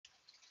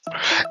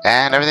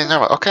And everything's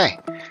normal. Okay.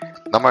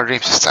 No more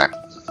dreams this time.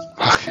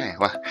 Okay,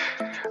 well,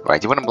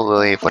 right, you wouldn't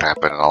believe what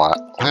happened a lot.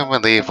 You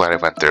wouldn't believe what I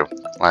went through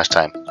last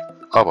time.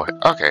 Oh boy,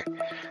 okay.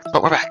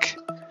 But we're back.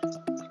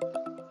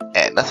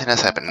 And nothing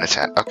has happened in the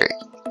chat. Okay,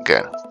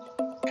 good.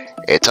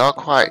 It's all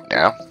quiet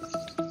now.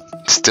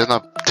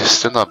 There's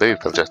still no baby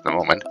pill just in the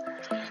moment.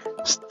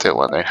 Still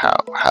wondering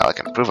how I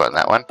can improve on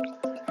that one.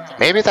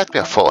 Maybe that'd be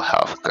a full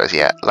health, because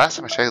yeah, last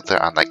time I checked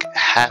they're on like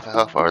half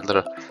health or a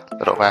little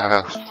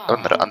health,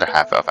 under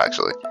half health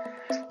actually.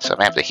 So I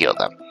may have to heal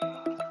them.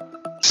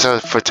 So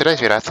for today's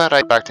video, I thought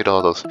I'd back to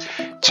all those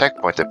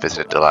checkpoints I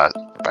visited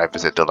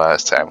the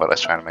last time when I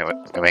was trying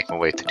to make my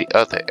way to the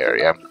other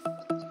area.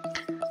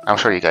 I'm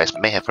sure you guys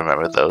may have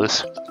remembered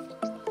those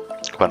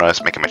when I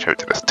was making my trip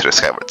to the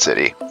Skyward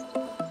City.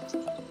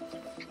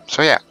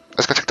 So yeah,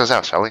 let's go check those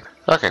out, shall we?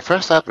 Okay,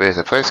 first up is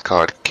a place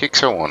called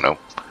Kixowono,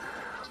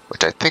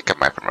 which I think I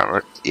might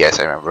remember. Yes,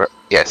 I remember.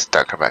 Yes,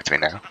 don't come back to me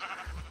now.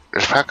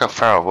 There's a pack of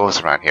feral wolves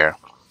around here.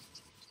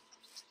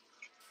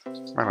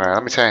 Remember,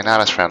 let me tell you,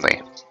 not as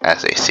friendly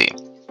as they seem.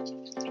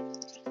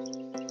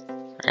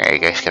 Hey, you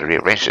guys gotta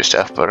rearrange this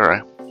stuff, but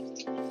alright.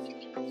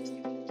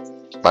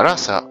 But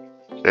also,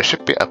 there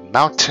should be a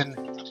mountain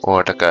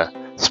or like a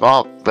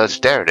small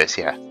village. There it is,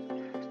 yeah.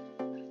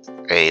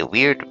 A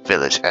weird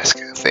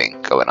village-esque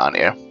thing going on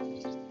here.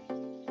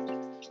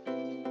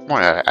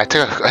 Well, I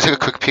took a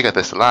quick peek at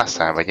this the last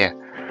time, but yeah,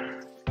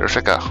 there's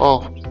like a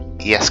whole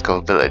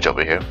Yesco village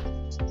over here.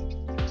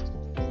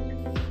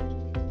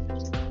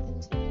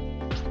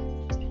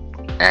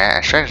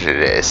 And strange it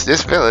is,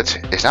 this village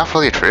is not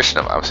fully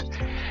traditional mobs.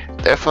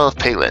 They're full of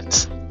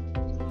piglins.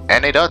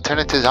 And they don't turn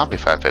into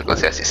zombified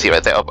piglins, as you see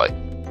right there. Oh boy.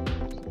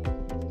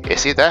 You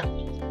see that?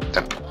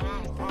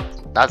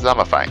 Not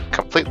zombifying,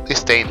 completely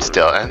staying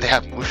still, and they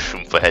have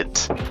mushroom for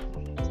heads.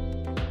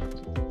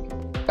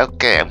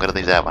 Okay, I'm gonna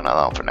leave that one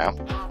alone for now.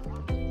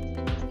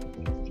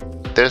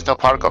 There's no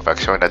particle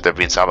effect showing that they're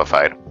being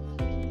zombified.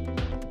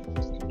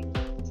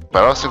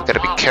 But also we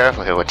gotta be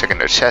careful here when checking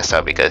their chests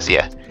out because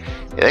yeah,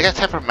 they get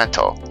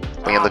temperamental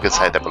when you look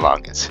inside their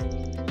belongings.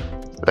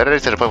 Literally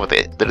to the point where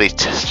they literally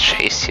just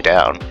chase you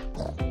down.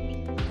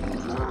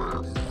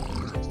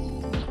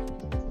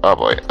 Oh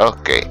boy,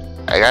 okay.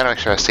 I gotta make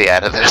sure I stay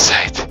out of their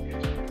sight.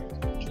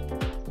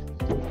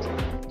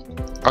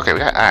 Okay, we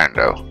got iron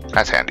though.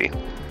 That's handy.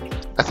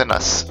 Nothing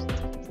else.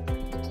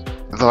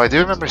 Though I do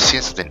remember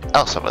seeing something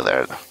else over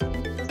there.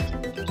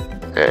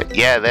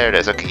 Yeah, there it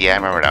is. Okay, yeah, I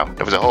remember now.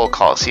 There was a whole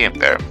coliseum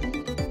there.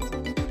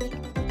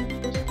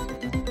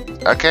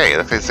 Okay,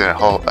 looks like there's a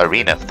whole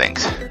arena of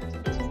things.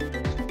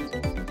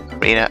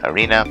 Arena.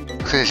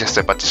 Looks like it's just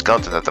a bunch of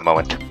skeletons at the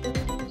moment.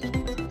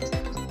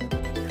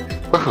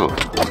 Woohoo!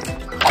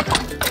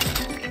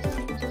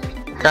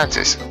 Got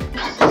this.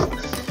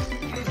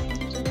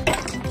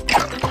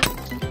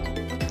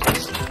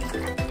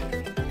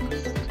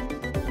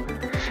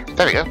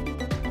 There we go.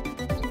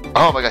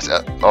 Oh my gosh.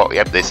 Oh,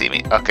 yep, they see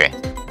me. Okay.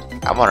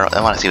 I want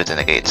to see what's in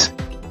the gates.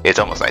 It's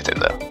almost nighttime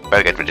though.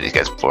 Better get rid of these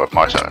guys before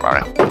March on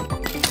around.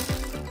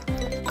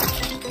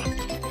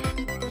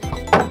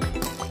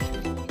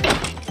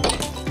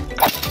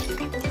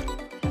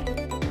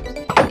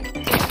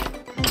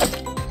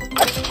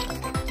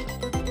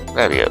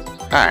 There we go.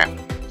 Alright.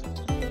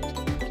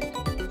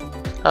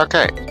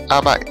 Okay,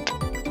 albite.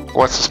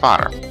 What's the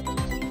spawner?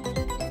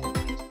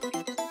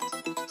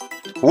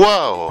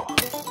 Whoa!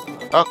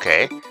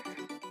 Okay.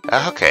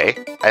 Okay.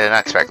 I did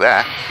not expect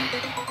that.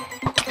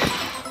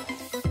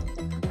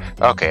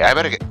 Okay, I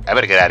better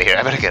get out of here.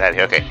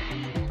 Okay.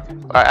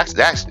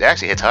 That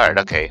actually hits hard.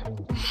 Okay.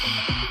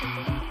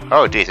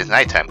 Oh geez, it's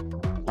nighttime.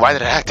 Why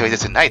did I activate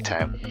this at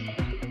nighttime?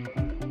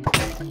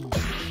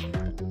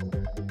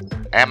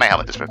 And my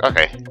helmet just broke.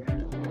 Okay.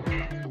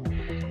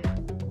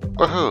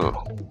 Woohoo!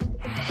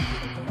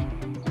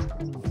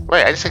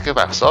 Wait, I just think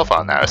about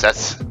slowfall nows.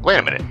 That's. Wait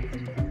a minute.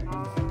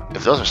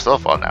 If those are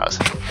slowfall nows,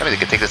 that means I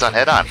can take this on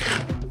head on.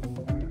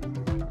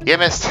 You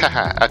missed.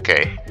 Haha.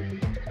 Okay.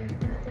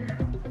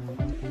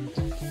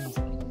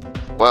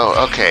 Whoa.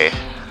 Okay.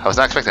 I was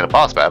not expecting a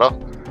boss battle.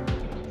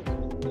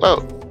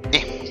 Whoa.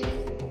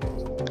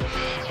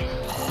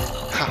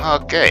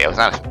 Okay. I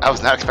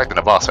was not expecting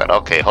a boss battle.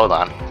 Okay. Hold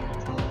on.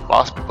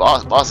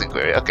 Boss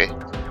inquiry. Okay.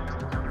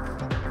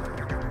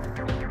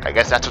 I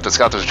guess that's what the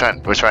skeletons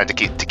were trying to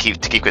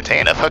keep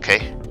contained of.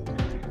 Okay.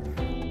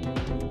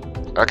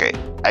 Okay,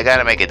 I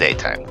gotta make it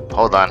daytime.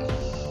 Hold on.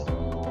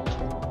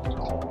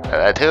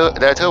 There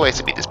are two ways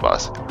to beat this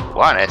boss.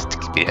 One is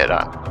to beat head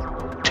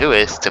on. Two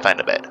is to find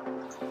a bed.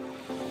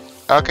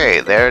 Okay,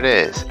 there it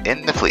is.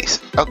 In the fleece.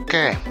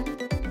 Okay.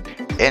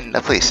 In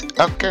the fleece.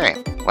 Okay.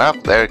 Well,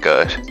 there it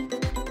goes.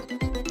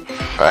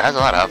 Well, it has a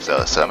lot of health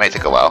though, so it may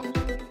take a while.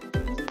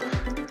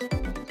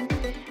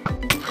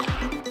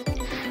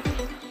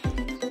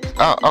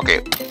 Oh,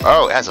 okay.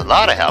 Oh, it has a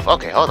lot of health.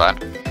 Okay, hold on.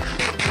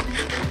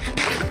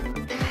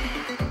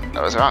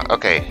 I was wrong.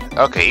 Okay.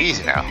 Okay,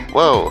 easy now.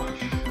 Whoa.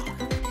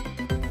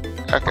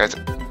 Okay.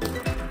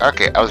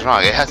 Okay, I was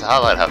wrong. It has a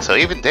whole lot of health. So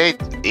even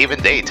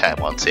daytime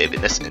won't save in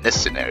this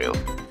scenario.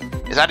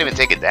 It's not even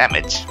taking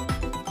damage.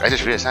 I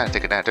just reassigned to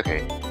take it down.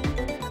 Okay.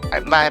 I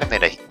might have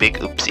made a big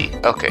oopsie.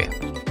 Okay.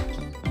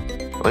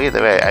 Well,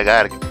 either way,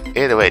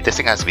 either way, this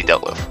thing has to be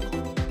dealt with.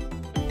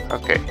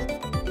 Okay.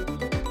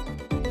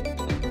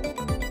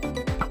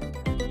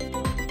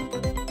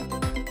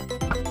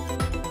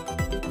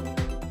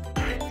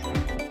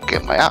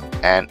 Get my up,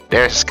 and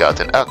there's a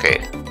skeleton.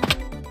 Okay.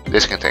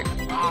 This can take.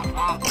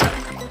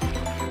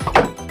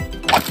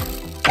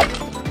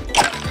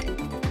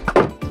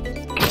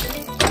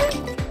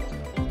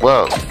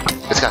 Whoa!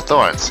 It's got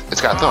thorns. It's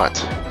got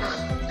thorns.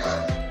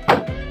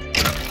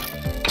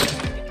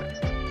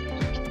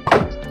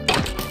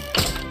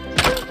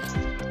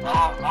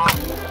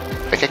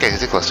 I can't get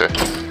too closer.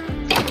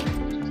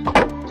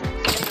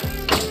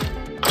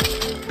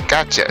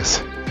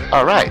 Gotchas.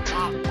 Alright.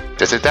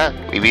 Just like that,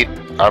 we beat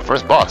our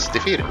first boss.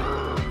 Defeated.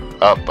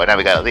 Oh, but now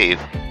we gotta leave.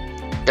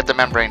 Get the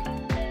membrane.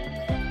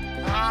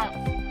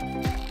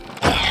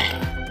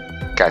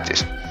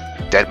 Gotchas.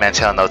 Dead man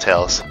tell no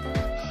tales.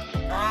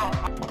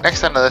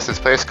 Next on the list is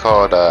a place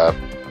called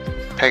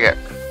Pegasi.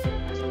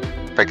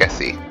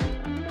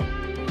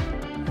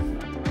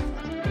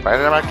 Why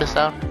did I mark this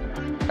down?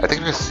 I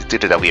think it's due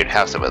to that weird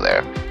house over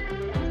there,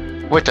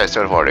 which I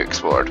sort of already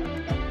explored.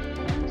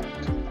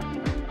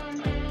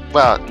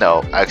 Well,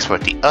 no, I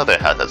explored the other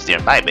house that's near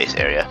my base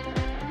area.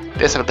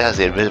 This one has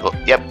the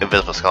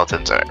invisible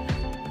skeletons in it.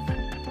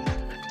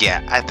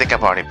 Yeah, I think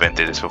I've already been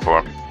through this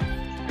before.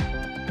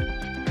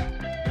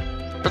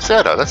 But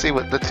still, though, let's see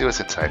what's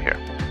inside here.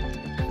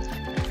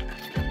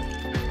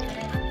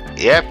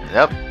 Yep,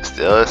 nope,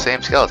 still the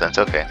same skeletons.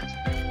 Okay.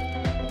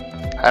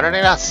 How do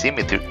they not see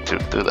me through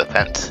the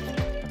fence?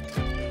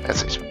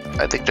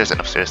 I think there's an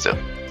upstairs too.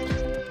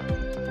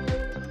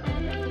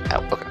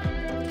 Oh, okay.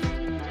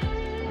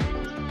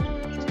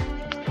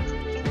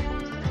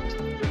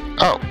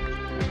 Oh,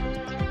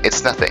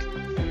 it's nothing.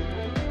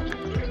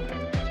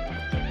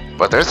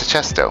 But there's a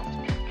chest though.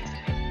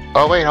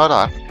 Oh wait, hold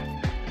on.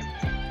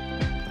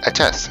 A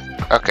chest.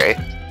 Okay.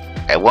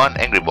 And one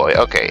angry boy.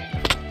 Okay.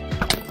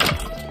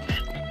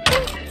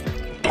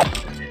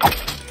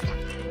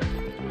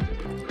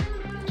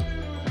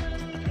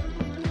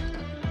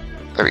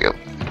 There we go.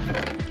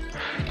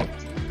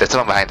 There's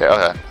someone behind there.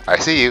 Okay, I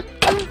see you.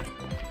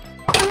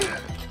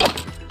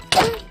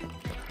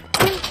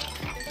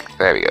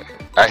 There we go.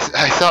 I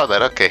saw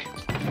that. Okay.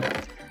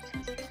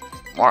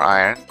 More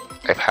iron.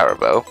 A power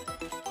bow.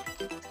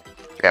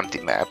 Empty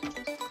map.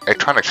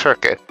 Electronic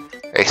circuit.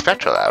 A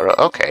spectral arrow.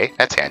 Okay,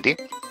 that's handy.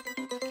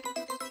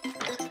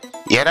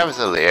 Yeah, that was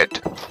a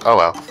lit. Oh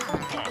well.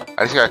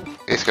 I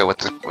just got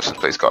what's this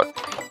place called?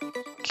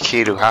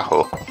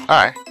 Kiruhaho.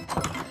 Alright.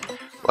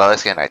 Well,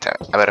 let's get nighttime.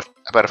 I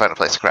better find a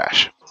place to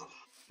crash.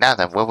 Now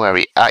then, where were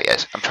we? Ah,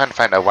 yes. I'm trying to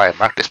find out why I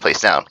marked this place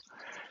down.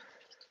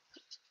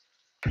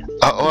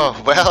 Oh,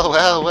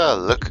 well.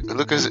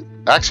 Look who's...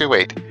 Actually,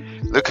 wait.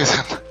 Look who's...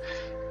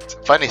 It's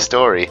a funny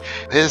story.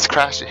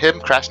 Him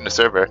crashing the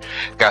server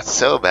got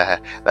so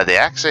bad that they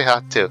actually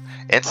had to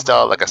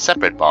install like a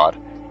separate mod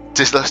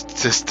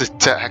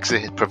to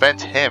actually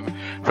prevent him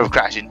from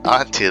crashing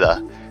onto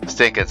the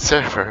stinking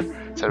server.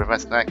 So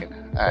prevents snagging.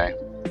 Alright.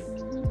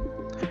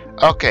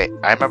 Okay,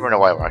 I remember now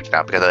why I marked it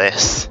down, because of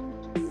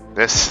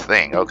this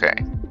thing. Okay,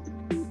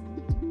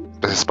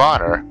 there's a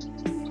spawner.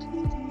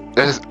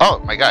 Oh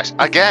my gosh!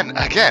 Again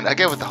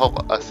with the whole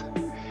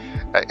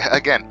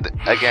again.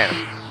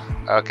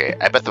 Okay,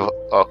 I bet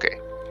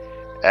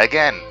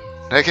again.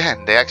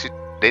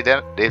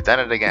 They've done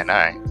it again. All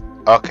right.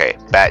 Okay,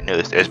 bad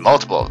news. There's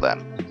multiple of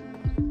them.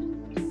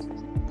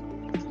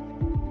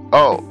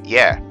 Oh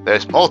yeah,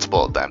 there's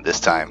multiple of them this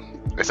time.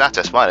 It's not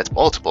just one. It's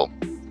multiple.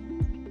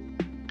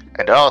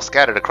 And they're all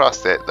scattered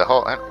across the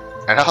whole, and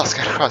all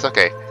scattered across.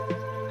 Okay,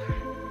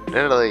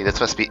 literally,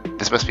 this must be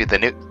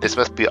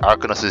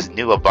Arcanos'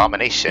 new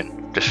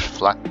abomination. Just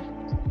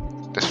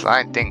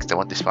flying things that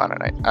won't despawn at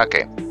night.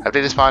 Okay, have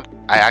they despawned?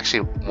 I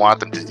actually want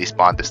them to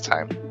despawn this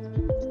time.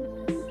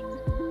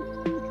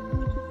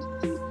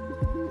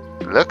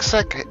 Looks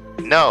like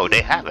no,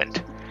 they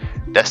haven't.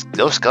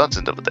 Those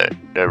skeletons over there,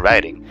 they're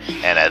riding,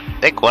 and I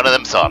think one of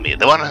them saw me.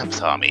 One of them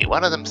saw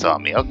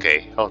me.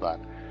 Okay, hold on.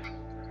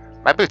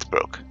 My boots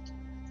broke.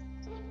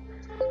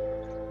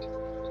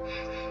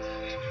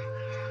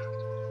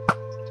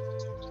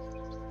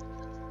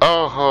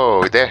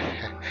 Oh, there.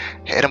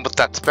 Hit him with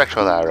that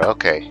spectral arrow.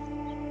 Okay.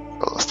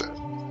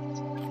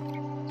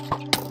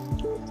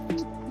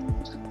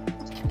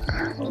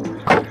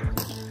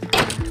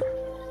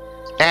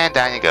 And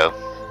down you go.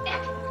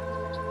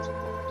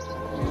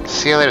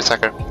 See you later,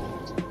 sucker.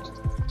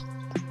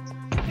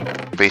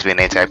 Please be a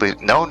name tag. Please.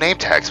 No name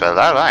tags, but a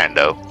lot of iron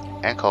though.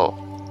 And coal.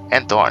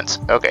 And thorns.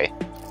 Okay.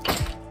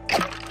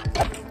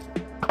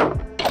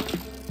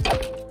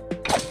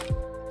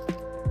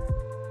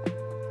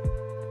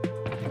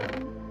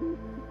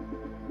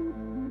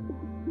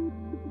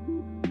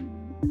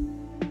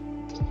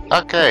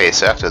 Okay,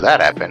 so after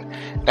that happened,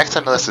 next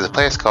on the list is a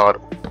place called...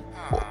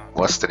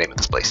 What's the name of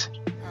this place?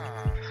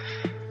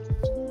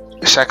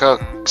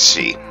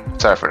 Shakoshi.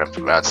 Sorry for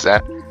pronouncing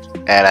that.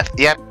 And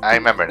yep, I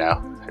remember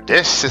now.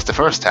 This is the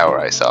first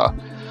tower I saw.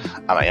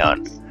 on my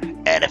own.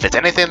 And if it's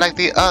anything like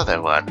the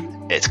other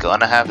one, it's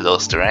gonna have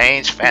those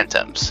strange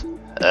phantoms.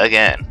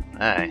 Again.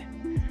 Alright.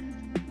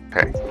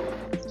 Okay.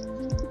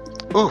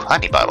 Ooh,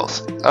 honey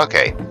bottles.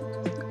 Okay.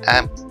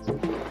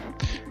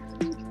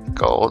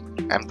 Gold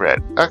and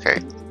bread.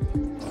 Okay.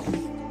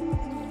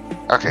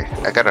 Okay,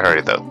 I gotta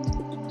hurry though.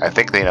 I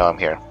think they know I'm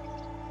here.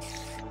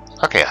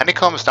 Okay,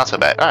 honeycomb is not so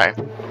bad. Alright.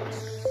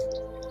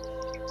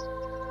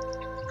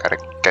 Gotta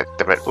get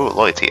the bread. Ooh,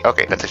 loyalty.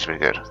 Okay, that's actually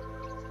good.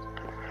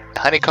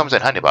 Honeycombs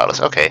and honey bottles.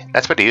 Okay,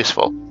 that's pretty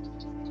useful.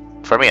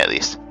 For me at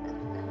least.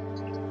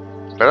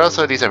 But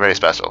also these are very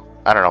special.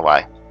 I don't know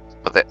why.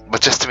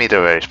 But just to me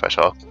they're very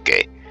special.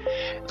 Okay.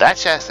 That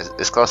chest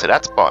is close to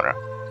that spawner.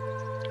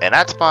 And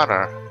that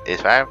spawner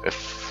is,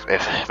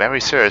 if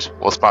memory serves,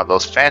 will spawn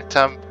those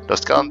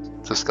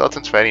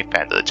skeletons fighting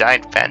phantoms, the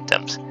giant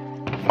phantoms.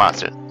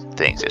 Monster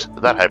things.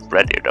 That had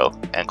bread here though,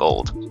 and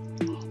gold.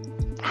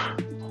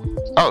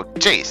 Oh,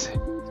 jeez.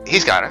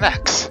 He's got an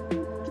axe.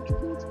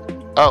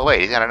 Oh,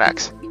 wait, he's got an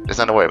axe. There's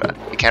nothing to worry about.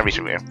 You can't reach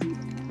him here.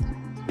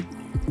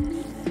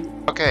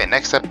 Okay,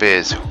 next up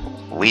is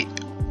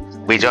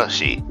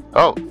Wijoshi.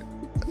 Oh,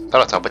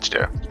 that's a witch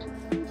there.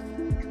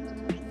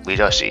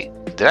 Wijoshi.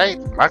 Did I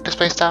mark this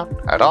place down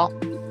at all?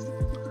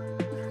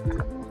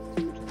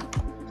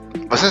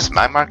 Was this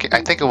my marking?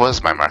 I think it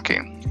was my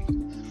marking.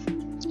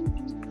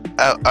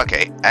 Oh,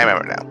 okay, I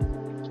remember now.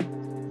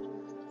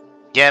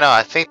 Yeah, no,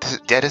 I think this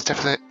is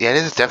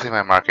definitely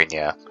my marking.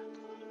 Yeah.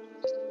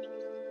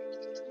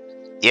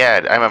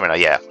 Yeah, I remember now.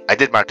 Yeah, I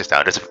did mark this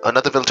down. There's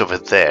another village over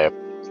there,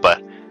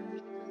 but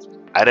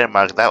I didn't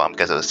mark that one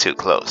because it was too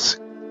close.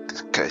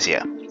 Cause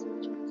yeah,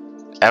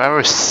 I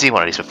remember seeing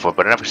one of these before,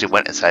 but I never actually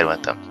went inside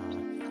with them.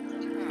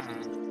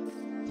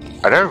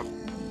 Are there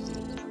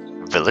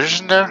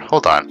villagers in there?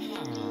 Hold on.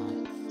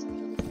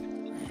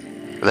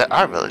 There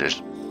are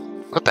villagers.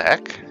 What the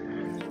heck?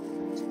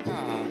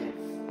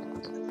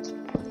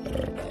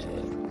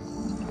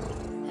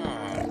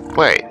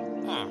 Wait.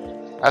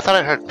 I thought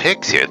I heard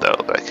pigs here though.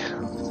 Like,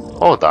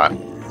 hold on.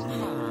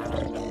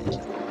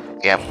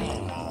 Yeah.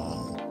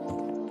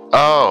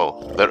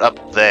 Oh, they're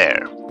up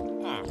there.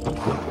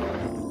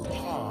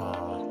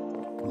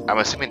 I'm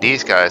assuming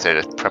these guys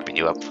are just prepping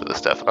you up for the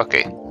stuff.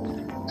 Okay.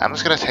 I'm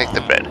just gonna take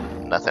the bread.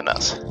 Nothing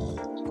else.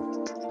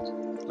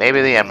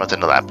 Maybe the emeralds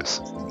and the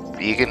lapis.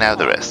 You can have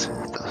the rest.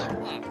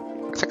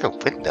 It's like a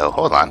window.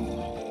 Hold on.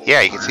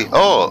 Yeah, you can see.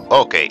 Oh,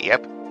 okay.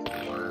 Yep.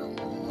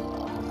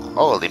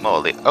 Holy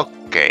moly.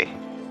 Okay.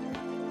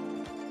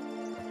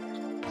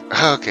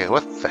 Okay,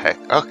 what the heck?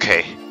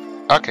 Okay.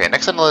 Okay,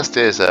 next on the list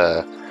is,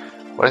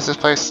 what is this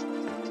place?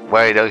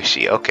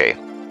 Waidoshi. Okay.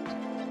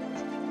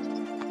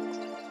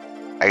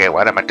 Okay,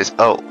 why am I just...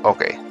 Oh,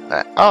 okay.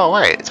 Oh,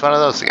 wait, it's one of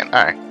those again.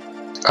 Alright.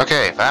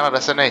 Okay, final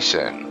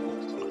destination.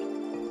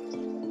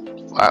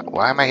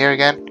 Why am I here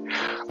again?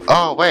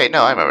 Oh, wait,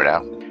 no, I remember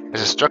now.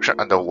 There's a structure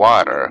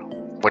underwater,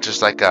 which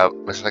is like a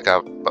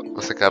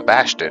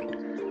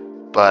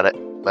bastion, but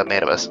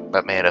made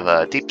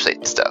of deep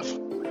slate stuff,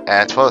 and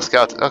it's full of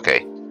skeletons.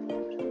 Okay.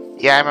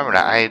 Yeah, I remember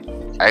now.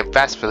 I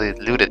vastly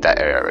looted that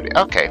area already.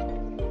 Okay.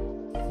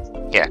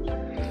 Yeah.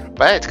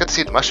 But hey, it's good to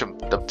see the mushroom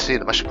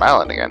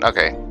island again.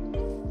 Okay.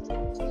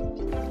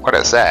 What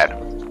is that?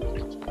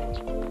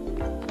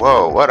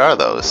 Whoa, what are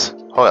those?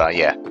 Hold on,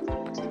 yeah.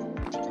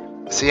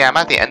 See, I'm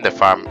at the end of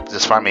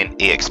just farming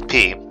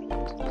EXP,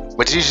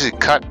 which is usually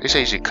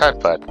cut,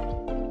 but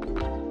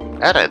now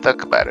that I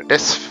think about it,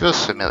 this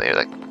feels familiar.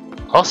 Like,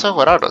 also,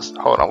 what are those?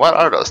 Hold on, what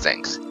are those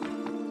things?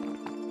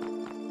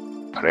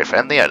 Are they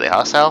friendly? Are they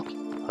hostile?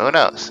 Who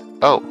knows?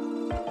 Oh,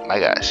 my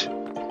gosh.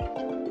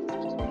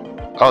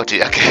 Oh,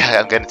 gee, okay,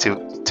 I'm getting too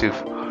into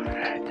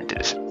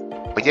this.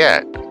 But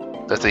yeah,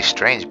 there's these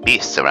strange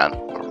beasts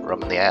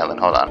roaming the island.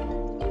 Hold on.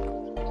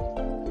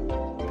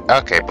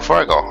 Okay, before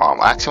I go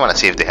home, I actually want to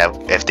see if they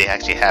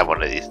actually have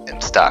one of these in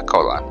stock.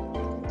 Hold on.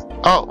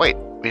 Oh wait,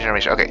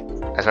 regeneration. Okay,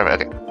 that's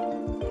right. Okay.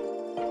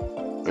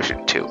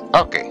 Version 2.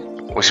 Okay,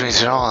 which means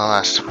it only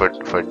lasts for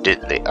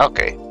diddly.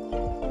 Okay.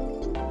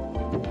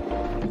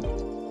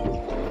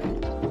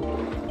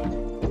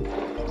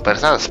 But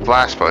it's not a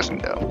splash potion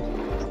though.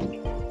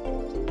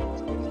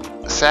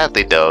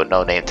 Sadly though,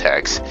 no name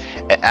tags.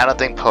 And I don't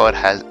think Poet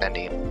has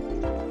any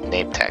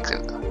name tags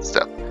and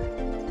stuff.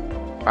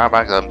 All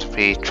items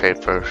free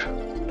trade for.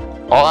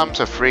 All items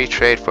are free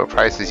trade for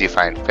prices you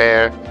find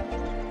fair.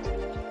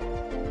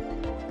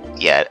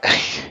 Yeah,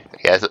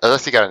 yeah.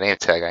 Unless you got a name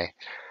tag,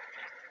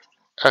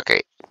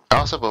 Okay.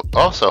 Also,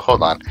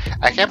 hold on.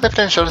 I can't believe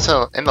I didn't show this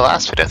in the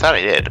last video. I thought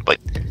I did, but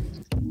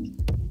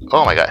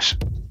oh my gosh.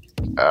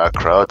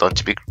 Crow, don't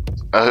you be.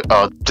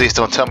 Oh, please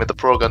don't tell me the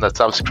program that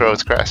stops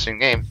Crow's crashing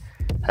game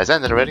has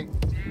ended already.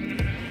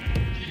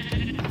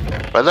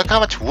 But look how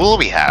much wool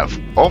we have.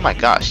 Oh my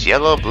gosh,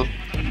 yellow, blue.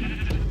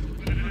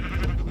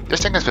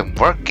 This thing has been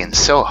working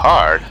so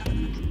hard.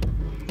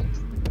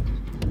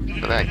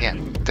 But then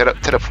again, to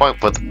the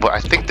point with, well, I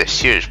think the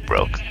shears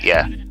broke.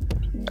 Yeah.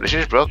 Are the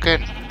shears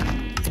broken?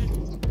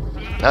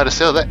 No, they're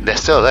still there. They're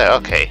still there.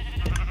 Okay.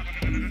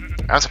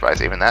 I'm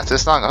surprised even that's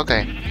this long.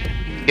 Okay.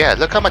 Yeah,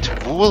 look how much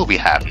wool we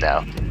have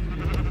now.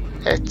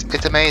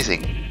 It's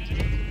amazing.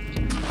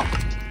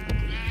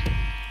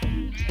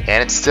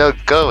 And it's still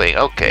going.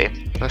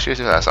 Okay, let's use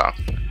that song.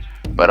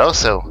 But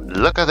also,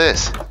 look at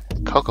this.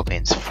 Cocoa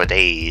beans for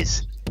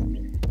days.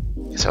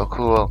 So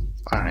cool.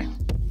 Alright.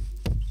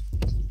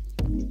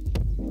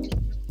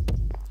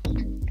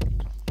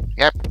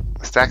 Yep.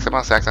 Stacks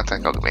upon stacks on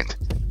cocoa beans.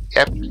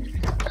 Yep.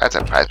 That's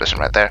a prize mission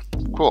right there.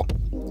 Cool.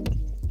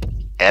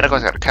 And of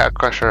course, I got a cow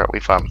crusher we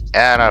found,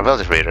 and our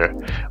village raider,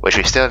 which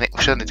we still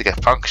need to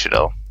get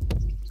functional.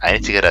 I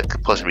need to get a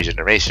potion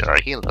regeneration or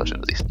a healing potion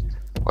at least.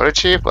 What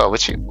achieve? Well, we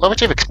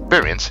achieve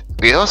experience.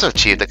 We also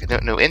achieved like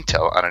new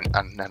intel on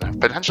a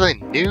potentially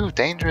new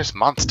dangerous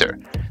monster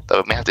that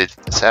we may have to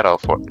settle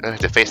for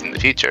to face in the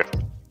future.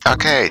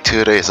 Okay,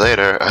 2 days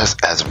later, as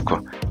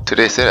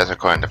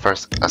recording the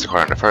first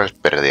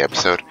bit of the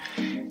episode,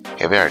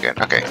 here we are again.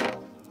 Okay,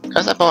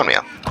 how's that bone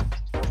meal?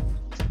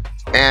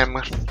 And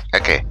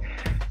okay,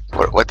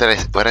 what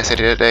I say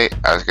today?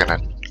 I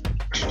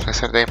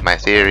said today my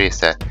theory is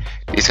that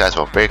these guys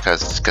won't break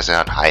because they're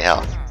on high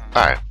health.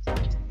 Alright.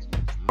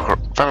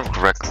 If I remember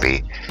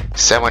correctly,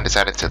 someone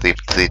decided to leave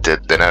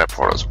the nether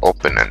portals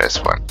open in this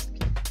one.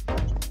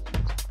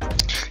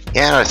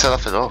 Yeah, no, I still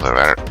left it over,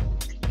 right?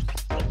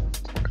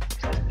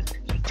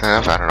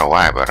 I don't know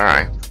why, but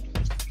alright.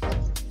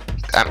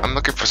 I'm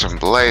looking for some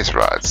blaze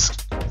rods.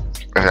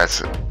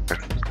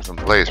 Some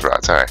blaze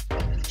rods, alright.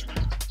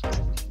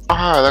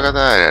 Oh, look at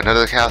that,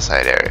 another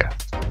calcite area.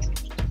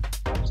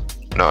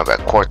 No, that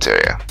quartz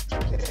area.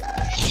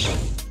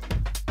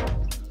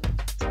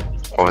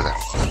 What was that?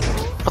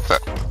 What the?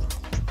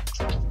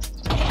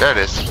 There it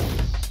is.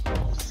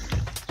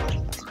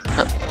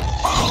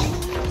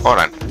 Hold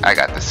on, I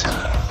got this.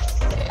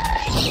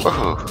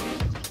 Woohoo.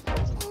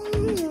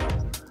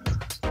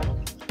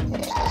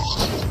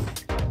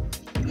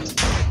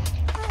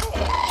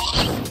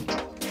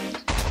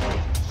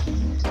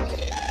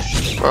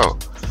 Whoa.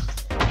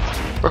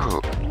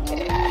 Woohoo.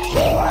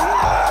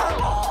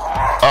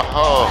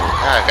 Oh,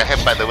 I got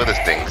hit by the wither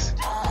stings.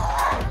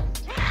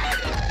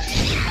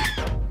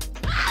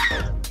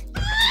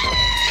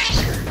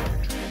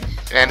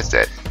 And it's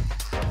dead.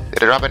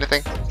 Did it drop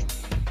anything?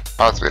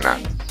 Possibly not.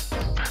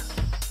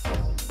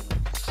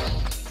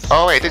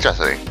 Oh wait, it did drop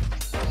something.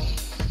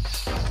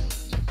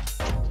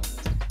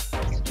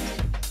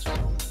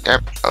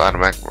 Yep, a lot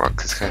of magma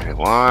rocks. It's gonna be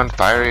one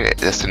fiery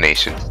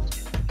destination.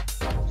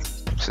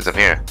 Since I'm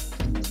here,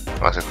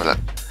 I'm also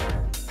collect.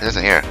 Since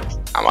I'm here,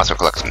 I'm also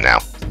collect some now.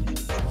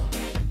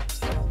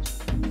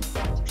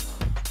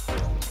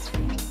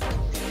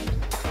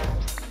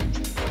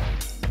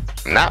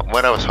 Not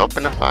what I was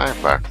hoping to find,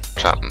 but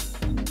something.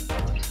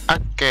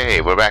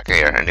 Okay, we're back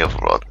here in the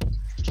overworld.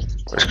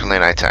 It's currently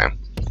nighttime.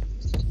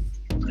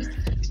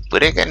 We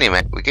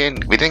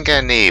didn't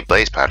get any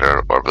blaze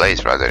powder or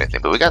blaze rods or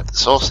anything, but we got the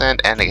soul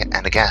sand and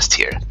a gas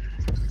tier.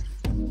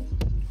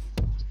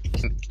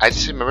 I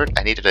just remembered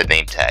I needed a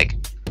name tag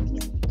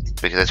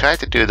because I tried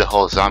to do the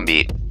whole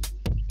zombie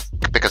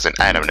because an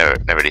item never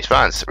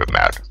respawns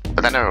out,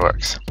 but that never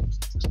works.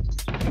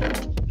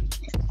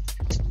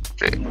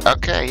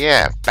 Okay,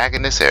 yeah, back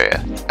in this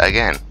area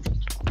again.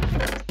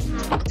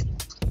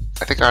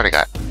 I think I already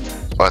got.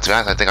 Well, to be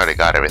honest, I think I already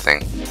got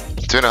everything.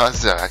 It's been a while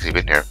since I've actually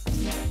been here.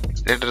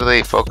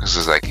 Literally, focus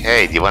was like,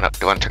 "Hey, do you want to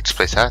check this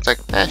place out?" It's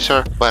like,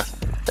 sure, what?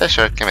 Yeah,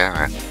 sure, give me that,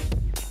 man.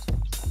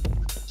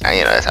 And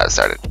you know, that's how it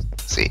started.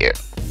 See here.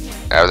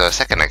 That was our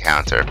second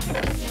encounter.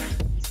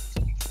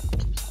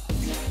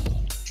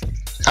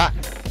 Ah,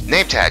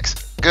 name tags.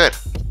 Good.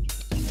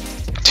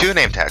 2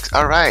 name tags.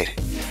 All right.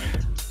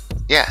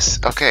 Yes.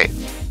 Okay.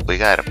 We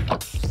got him.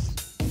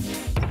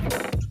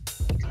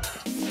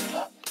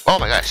 Oh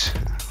my gosh.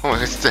 Oh my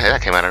gosh,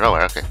 that came out of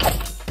nowhere. Okay.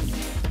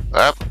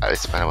 Up. I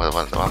just found out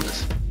what the one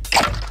is.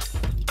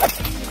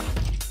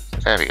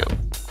 There we go.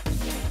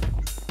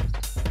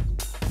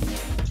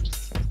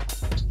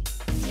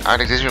 I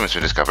think this room has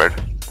been discovered.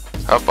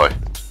 Oh boy.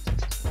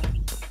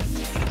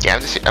 Yeah,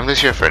 I'm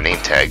just here for a name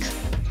tag.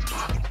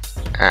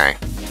 Alright.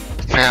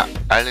 Yeah,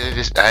 I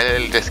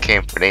literally just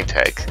came for name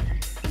tags.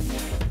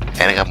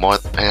 And I got more,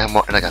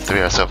 and I got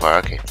 3 so far.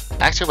 Okay.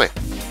 Actually, wait.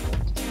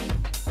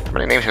 How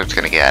many names are just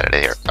gonna get out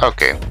of here?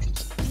 Okay.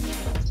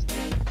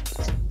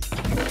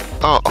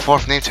 Oh, a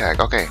 4th name tag.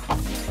 Okay.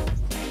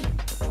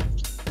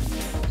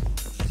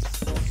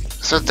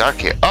 It's so dark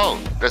here. Oh,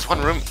 there's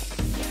one room.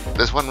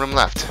 There's one room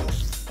left.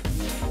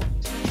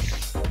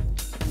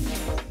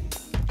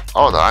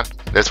 Hold on.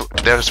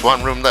 There's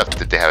one room left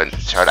that they haven't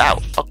shut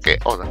out. Okay,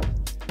 hold on.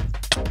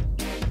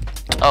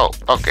 Oh,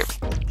 okay.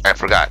 I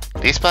forgot.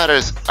 These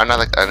spiders are not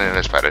like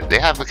other spiders. They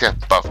have like a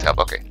buff tab.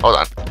 Okay, hold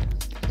on.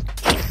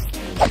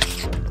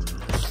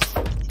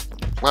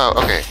 Wow,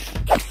 okay.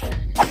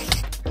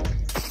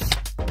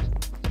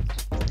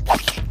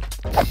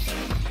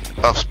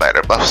 Buff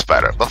spider, buff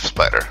spider, buff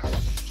spider.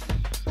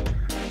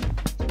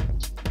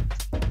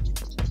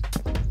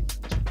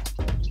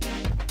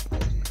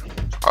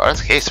 Oh,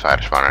 that's a cave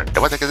spider spawner.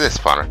 What the heck is this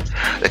spawner?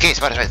 The cave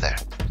spider's right there.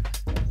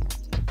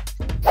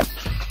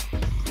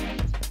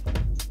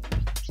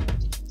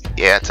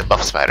 Yeah, it's a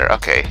buff spider.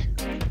 Okay.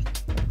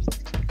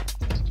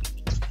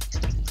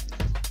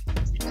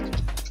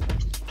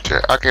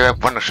 Okay, we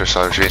have one extra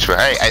solar dreams for.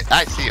 Hey,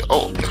 I see.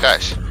 Oh my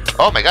gosh.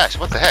 Oh my gosh.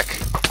 What the heck?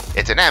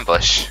 It's an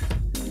ambush.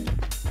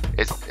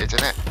 It's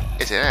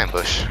an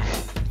ambush.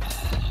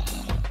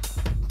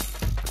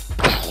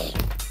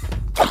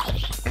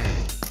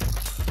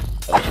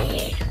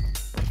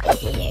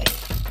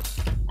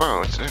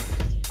 Whoa, it's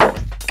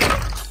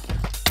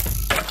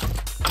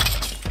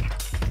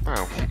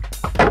wow.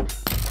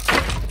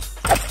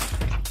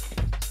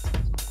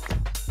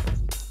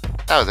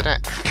 That was an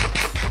ant.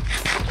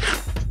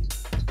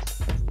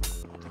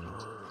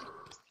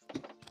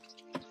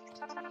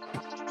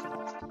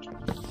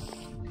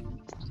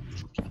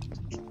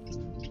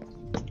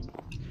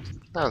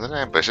 That was an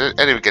ambush. I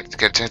didn't even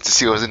get a chance to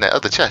see what was in that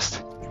other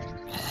chest.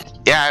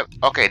 Yeah,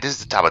 okay, this is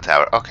the top of the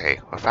tower. Okay,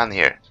 we're finally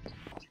here.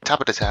 Top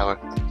of the tower.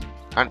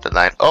 Under the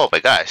line. Oh my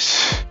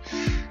gosh.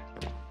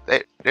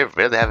 They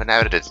really haven't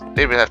added it.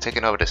 They really have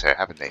taken over this area,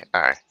 haven't they?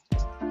 Alright.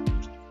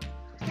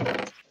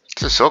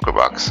 It's a Soaker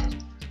box.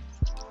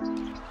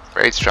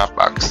 Raids drop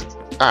box.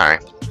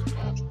 Alright.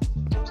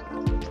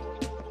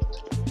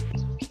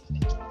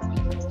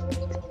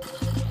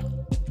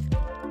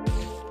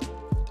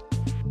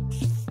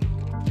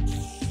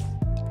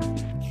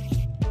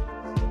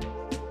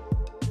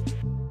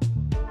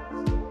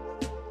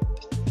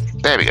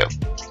 There we go.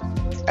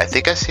 I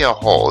think I see a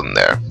hole in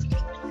there.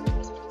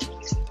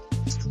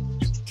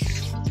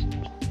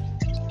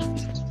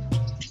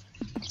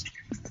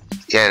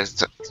 Yeah,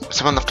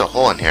 someone left a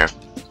hole in here.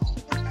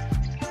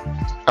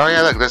 Oh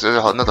yeah, look, there's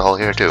another hole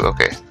here too.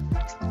 Okay.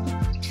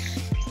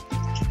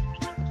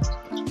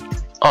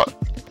 Oh,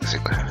 let's see.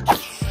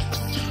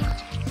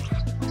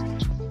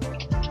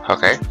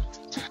 Okay.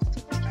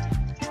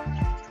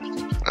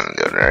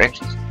 Ordinary.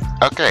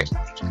 Okay.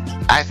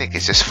 I think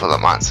it's just full of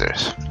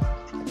monsters.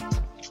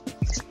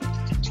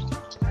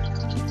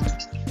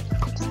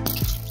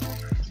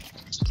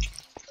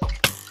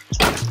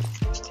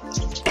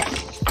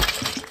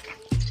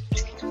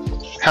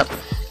 Hup.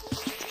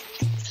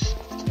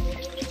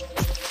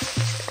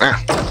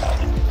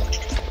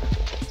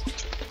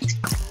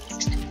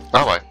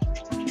 Oh boy.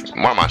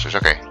 More monsters,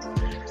 okay.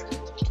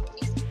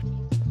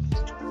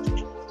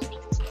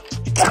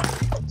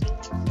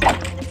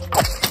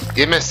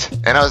 You missed,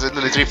 and I was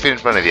literally 3 feet in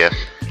front of you.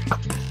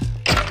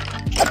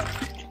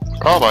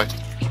 Oh boy.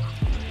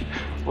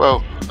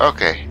 Whoa,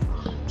 okay.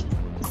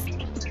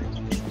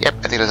 Yep,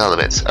 I think that's all the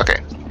bits.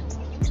 Okay.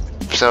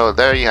 So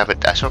there you have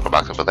it, a shulker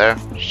box over there,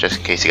 just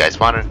in case you guys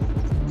wanted.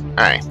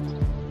 Alright.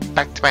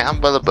 Back to my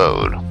humble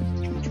abode.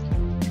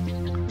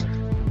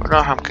 Where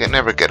no harm can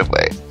never get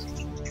away.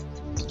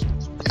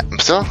 Yeah, I'm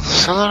still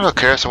a little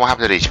curious on what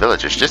happened to these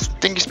villagers. Just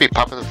think used to be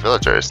popular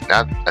villagers,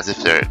 not as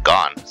if they're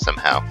gone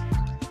somehow.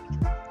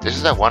 This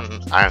is that one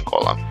iron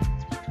golem.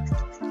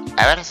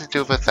 I bet it has to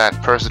do with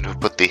that person who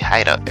put the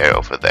hideout area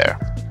over there.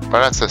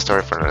 But that's a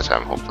story for another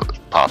time, hopefully,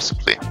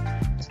 possibly.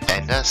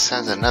 And thus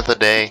ends another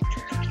day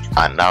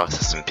on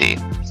NovisSMP.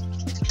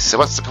 So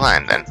what's the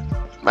plan then?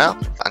 Well,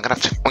 I'm gonna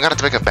have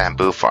to make a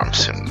bamboo farm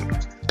soon.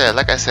 Yeah,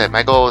 like I said,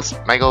 my goal is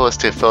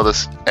to fill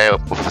this area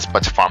with as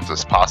much farms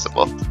as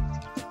possible.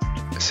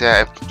 So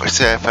yeah,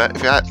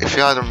 if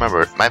y'all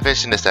remember, my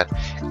vision is that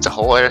it's a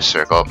whole area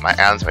circle. My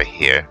island's right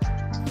here.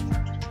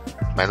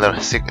 My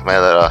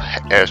little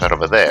area's right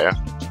over there,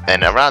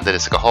 and around it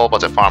is like a whole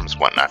bunch of farms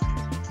and whatnot.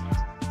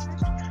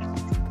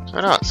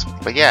 Who knows?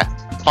 But yeah,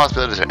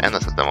 possibilities are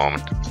endless at the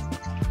moment.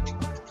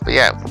 But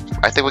yeah,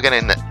 I think we're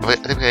getting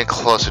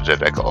closer to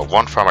that goal,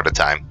 one farm at a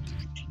time.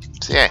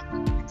 So yeah,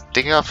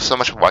 thank you all so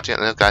much for watching.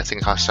 Let guys think in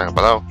the comments down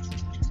below.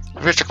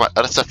 If you're check my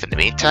other stuff in the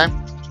meantime,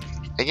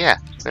 and yeah,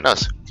 who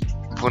knows?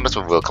 Who knows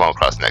what we'll come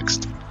across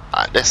next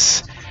on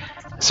this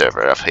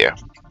server up here.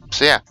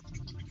 So yeah,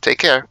 take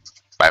care.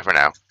 Bye for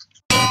now.